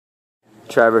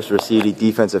Travis Raciti,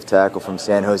 defensive tackle from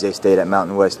San Jose State at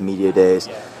Mountain West Media Days.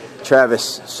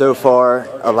 Travis, so far,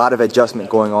 a lot of adjustment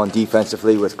going on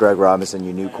defensively with Greg Robinson,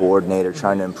 your new coordinator,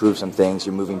 trying to improve some things.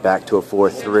 You're moving back to a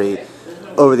 4-3.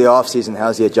 Over the offseason,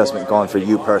 how's the adjustment gone for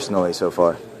you personally so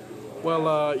far? Well,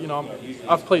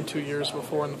 I've played 2 years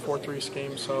before in the 4-3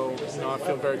 scheme, so I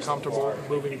feel very comfortable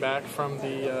moving back from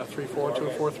the 3-4 to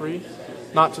a 4-3.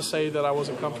 Not to say that I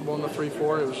wasn't comfortable in the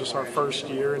 3-4. It was just our first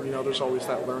year, and there's always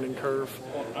that learning curve,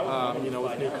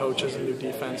 with new coaches and new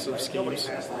defensive schemes.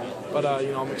 But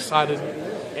I'm excited,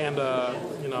 and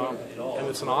and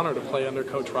it's an honor to play under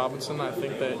Coach Robinson. I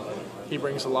think that he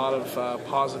brings a lot of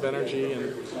positive energy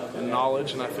and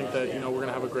knowledge, and I think that we're going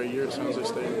to have a great year at San Jose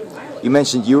State. You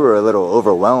mentioned you were a little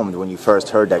overwhelmed when you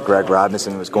first heard that Greg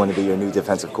Robinson was going to be your new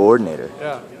defensive coordinator.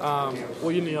 Yeah.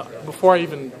 Well, before I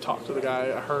even talked to the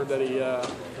guy, I heard that he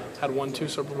had won 2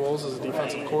 Super Bowls as a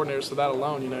defensive coordinator. So that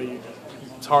alone,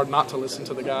 it's hard not to listen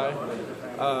to the guy.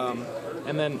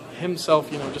 And then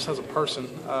himself, just as a person,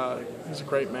 he's a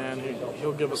great man.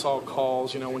 He'll give us all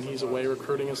calls, when he's away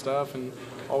recruiting and stuff, and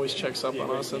always checks up on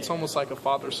us. It's almost like a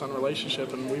father-son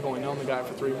relationship, and we've only known the guy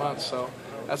for 3 months, so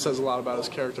that says a lot about his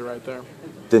character right there.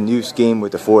 The new scheme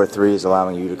with the 4-3 is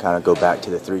allowing you to kind of go back to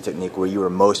the 3 technique where you were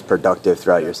most productive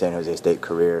throughout your San Jose State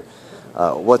career.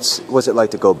 What's it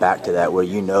like to go back to that, where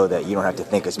you know that you don't have to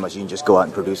think as much, you can just go out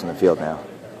and produce on the field now?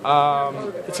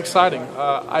 It's exciting.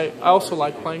 I also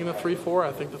like playing in the 3-4.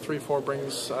 I think the 3-4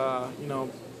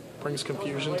 brings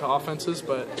confusion to offenses,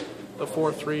 but the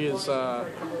 4-3 is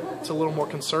it's a little more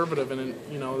conservative, and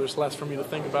there's less for me to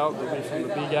think about. It'll be from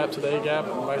the B gap to the A gap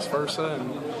and vice versa,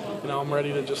 and I'm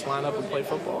ready to just line up and play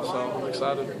football. So I'm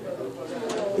excited.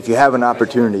 If you have an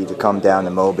opportunity to come down to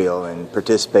Mobile and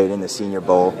participate in the Senior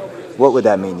Bowl, what would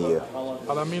that mean to you?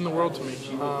 That mean the world to me.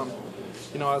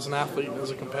 As an athlete and as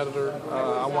a competitor,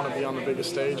 I want to be on the biggest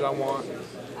stage. I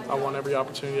want every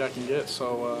opportunity I can get.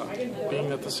 So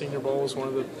being at the Senior Bowl is one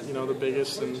of the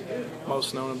biggest and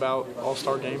most known about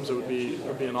All-Star games, it would be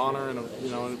an honor, and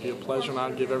it'd be a pleasure, and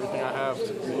I'd give everything I have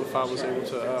if I was able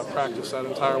to practice that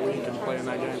entire week and play in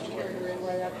that game.